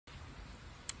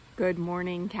Good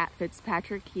morning, Kat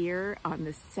Fitzpatrick here on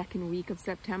the second week of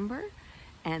September,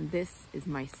 and this is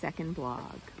my second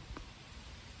blog.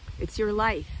 It's your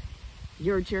life,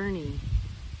 your journey.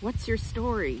 What's your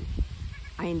story?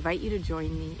 I invite you to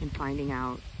join me in finding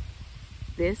out.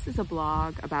 This is a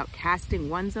blog about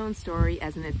casting one's own story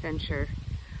as an adventure,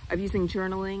 of using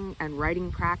journaling and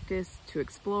writing practice to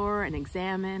explore and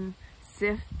examine,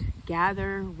 sift,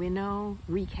 gather, winnow,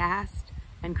 recast,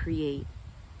 and create.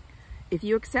 If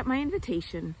you accept my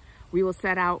invitation, we will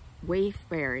set out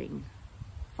wayfaring,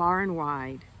 far and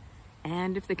wide,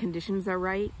 and if the conditions are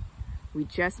right, we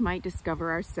just might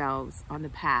discover ourselves on the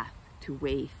path to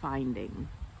wayfinding.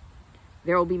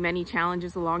 There will be many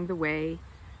challenges along the way,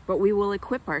 but we will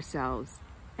equip ourselves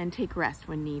and take rest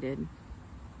when needed.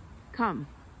 Come,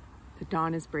 the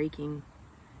dawn is breaking.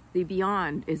 The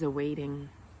beyond is awaiting.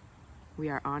 We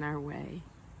are on our way.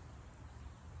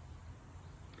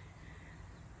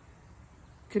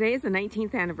 Today is the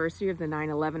 19th anniversary of the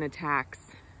 9/11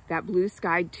 attacks. That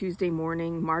blue-skied Tuesday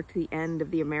morning marked the end of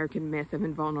the American myth of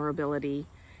invulnerability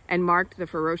and marked the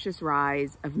ferocious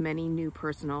rise of many new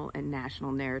personal and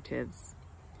national narratives.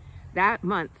 That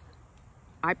month,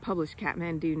 I published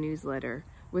Kathmandu newsletter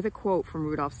with a quote from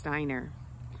Rudolf Steiner.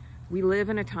 We live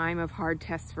in a time of hard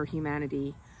tests for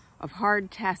humanity, of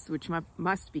hard tests which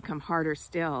must become harder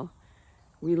still.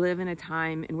 We live in a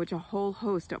time in which a whole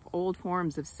host of old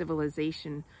forms of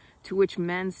civilization to which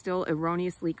men still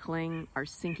erroneously cling are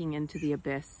sinking into the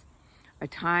abyss. A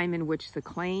time in which the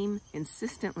claim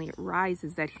insistently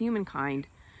arises that humankind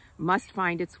must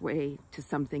find its way to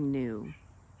something new.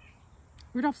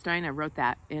 Rudolf Steiner wrote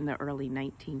that in the early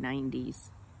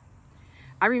 1990s.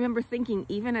 I remember thinking,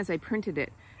 even as I printed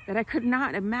it, that I could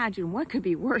not imagine what could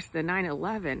be worse than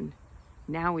 9/11.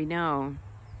 Now we know.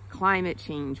 Climate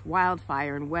change,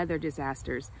 wildfire and weather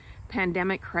disasters,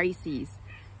 pandemic crises,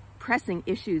 pressing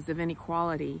issues of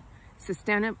inequality,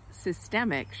 systemic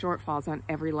shortfalls on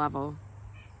every level.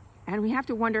 And we have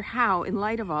to wonder how, in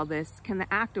light of all this, can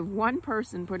the act of one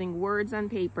person putting words on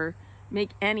paper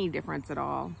make any difference at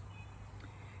all?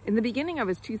 In the beginning of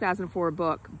his 2004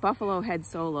 book, Buffalo Head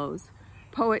Solos,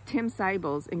 poet Tim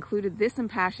Sybils included this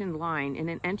impassioned line in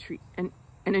an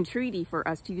entreaty for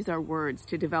us to use our words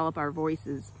to develop our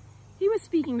voices. He was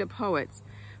speaking to poets,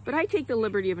 but I take the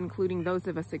liberty of including those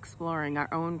of us exploring our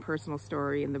own personal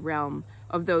story in the realm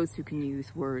of those who can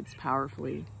use words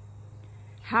powerfully.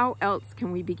 How else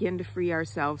can we begin to free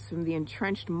ourselves from the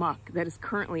entrenched muck that is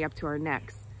currently up to our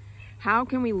necks? How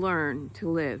can we learn to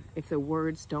live if the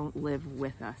words don't live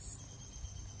with us?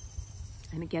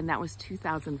 And again, that was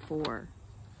 2004.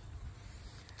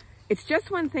 It's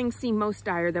just when things seem most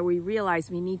dire that we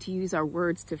realize we need to use our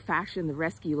words to fashion the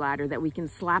rescue ladder that we can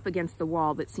slap against the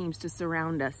wall that seems to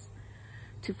surround us.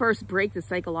 To first break the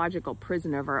psychological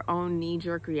prison of our own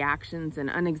knee-jerk reactions and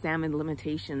unexamined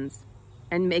limitations.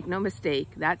 And make no mistake,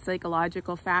 that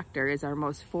psychological factor is our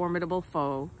most formidable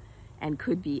foe and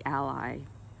could be ally.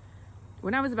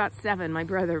 When I was about 7, my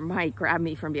brother Mike grabbed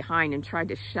me from behind and tried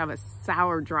to shove a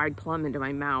sour dried plum into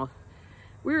my mouth.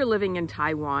 We were living in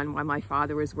Taiwan while my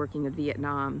father was working in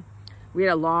Vietnam. We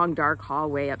had a long, dark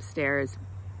hallway upstairs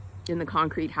in the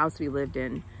concrete house we lived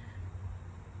in.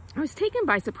 I was taken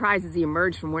by surprise as he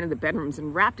emerged from one of the bedrooms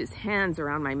and wrapped his hands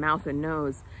around my mouth and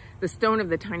nose. The stone of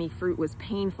the tiny fruit was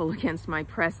painful against my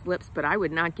pressed lips, but I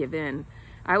would not give in.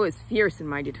 I was fierce in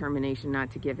my determination not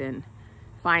to give in.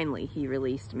 Finally, he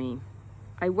released me.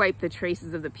 I wiped the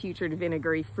traces of the putrid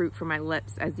vinegary fruit from my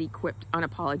lips as he quipped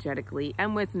unapologetically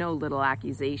and with no little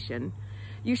accusation.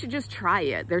 You should just try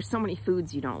it. There's so many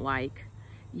foods you don't like.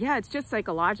 Yeah, it's just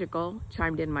psychological,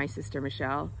 chimed in my sister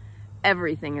Michelle.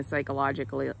 Everything is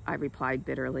psychological, I replied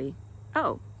bitterly.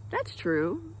 Oh, that's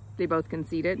true, they both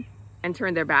conceded and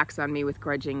turned their backs on me with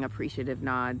grudging, appreciative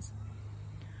nods.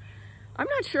 I'm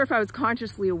not sure if I was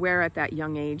consciously aware at that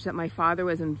young age that my father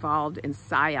was involved in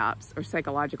PSYOPs, or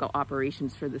psychological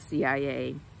operations for the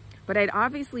CIA, but I'd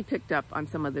obviously picked up on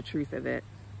some of the truth of it.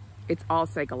 It's all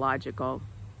psychological.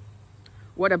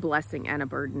 What a blessing and a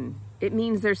burden. It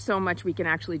means there's so much we can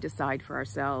actually decide for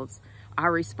ourselves,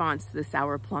 our response to the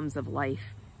sour plums of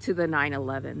life, to the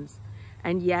 9/11s.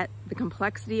 And yet, the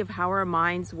complexity of how our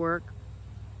minds work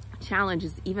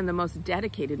challenges even the most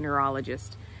dedicated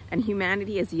neurologist, and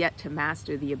humanity has yet to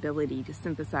master the ability to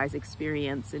synthesize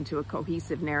experience into a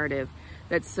cohesive narrative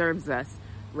that serves us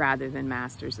rather than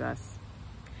masters us.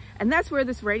 And that's where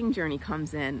this writing journey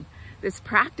comes in, this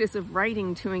practice of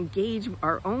writing to engage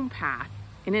our own path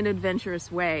in an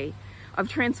adventurous way, of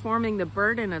transforming the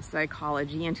burden of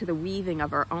psychology into the weaving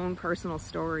of our own personal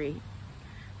story.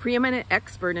 Preeminent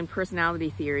expert in personality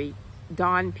theory,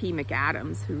 Don P.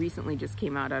 McAdams, who recently just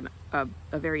came out on a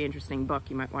very interesting book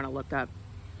you might want to look up,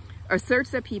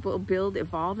 asserts that people build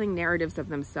evolving narratives of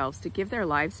themselves to give their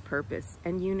lives purpose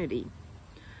and unity.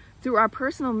 Through our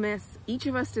personal myths, each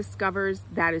of us discovers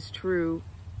what is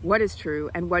true,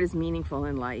 and what is meaningful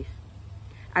in life.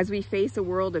 As we face a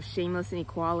world of shameless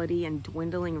inequality and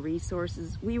dwindling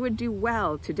resources, we would do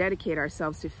well to dedicate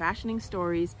ourselves to fashioning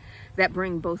stories that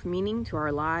bring both meaning to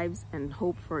our lives and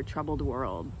hope for a troubled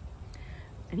world.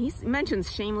 And he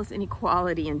mentions shameless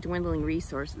inequality and dwindling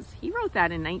resources. He wrote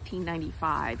that in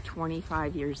 1995,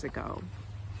 25 years ago.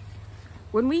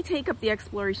 When we take up the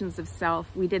explorations of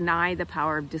self, we deny the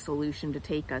power of dissolution to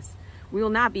take us. We will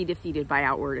not be defeated by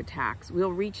outward attacks.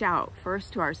 We'll reach out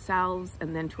first to ourselves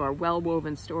and then to our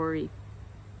well-woven story,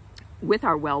 with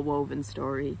our well-woven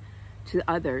story, to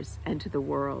others and to the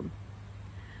world.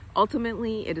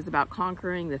 Ultimately, it is about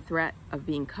conquering the threat of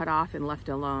being cut off and left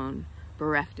alone,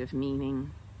 bereft of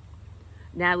meaning.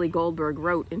 Natalie Goldberg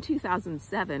wrote in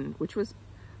 2007, which was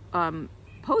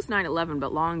post 9/11,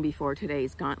 but long before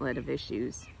today's gauntlet of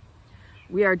issues.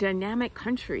 We are a dynamic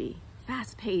country,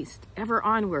 fast-paced, ever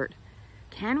onward.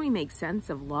 Can we make sense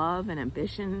of love and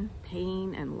ambition,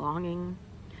 pain and longing?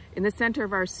 In the center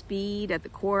of our speed, at the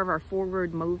core of our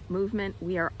forward movement,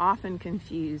 we are often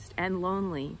confused and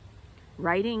lonely.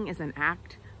 Writing is an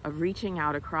act of reaching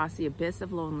out across the abyss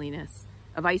of loneliness,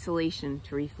 of isolation,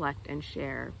 to reflect and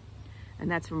share.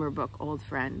 And that's from her book, Old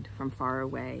Friend from Far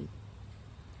Away.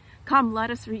 Come,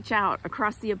 let us reach out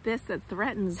across the abyss that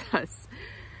threatens us.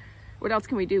 What else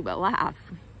can we do but laugh?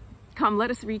 Come,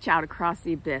 let us reach out across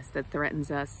the abyss that threatens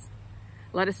us.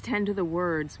 Let us tend to the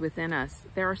words within us.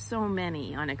 There are so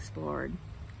many unexplored.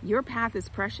 Your path is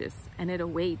precious, and it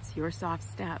awaits your soft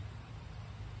step.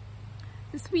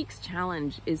 This week's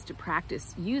challenge is to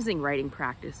practice using writing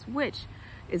practice, which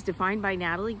is defined by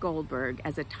Natalie Goldberg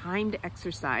as a timed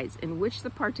exercise in which the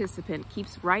participant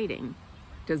keeps writing,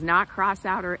 does not cross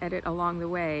out or edit along the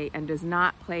way, and does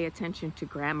not pay attention to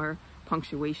grammar,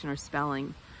 punctuation, or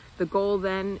spelling. The goal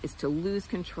then is to lose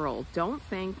control. Don't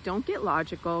think, don't get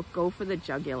logical, go for the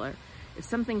jugular. If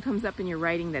something comes up in your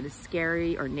writing that is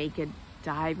scary or naked,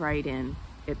 dive right in.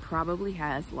 It probably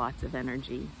has lots of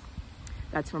energy.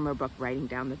 That's from her book, Writing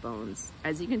Down the Bones.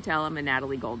 As you can tell, I'm a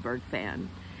Natalie Goldberg fan.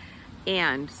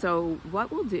 And so what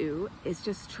we'll do is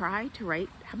just try to write,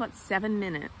 how about 7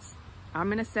 minutes? I'm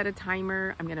gonna set a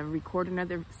timer. I'm gonna record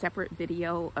another separate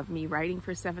video of me writing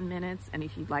for 7 minutes. And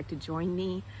if you'd like to join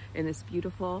me in this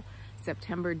beautiful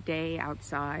September day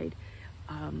outside,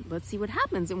 let's see what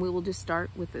happens. And we will just start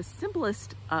with the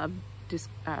simplest of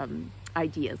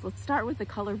ideas. Let's start with the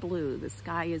color blue. The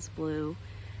sky is blue,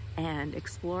 and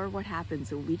explore what happens.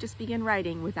 So we just begin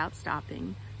writing without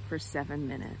stopping for 7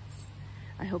 minutes.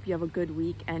 I hope you have a good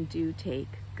week and do take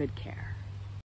good care.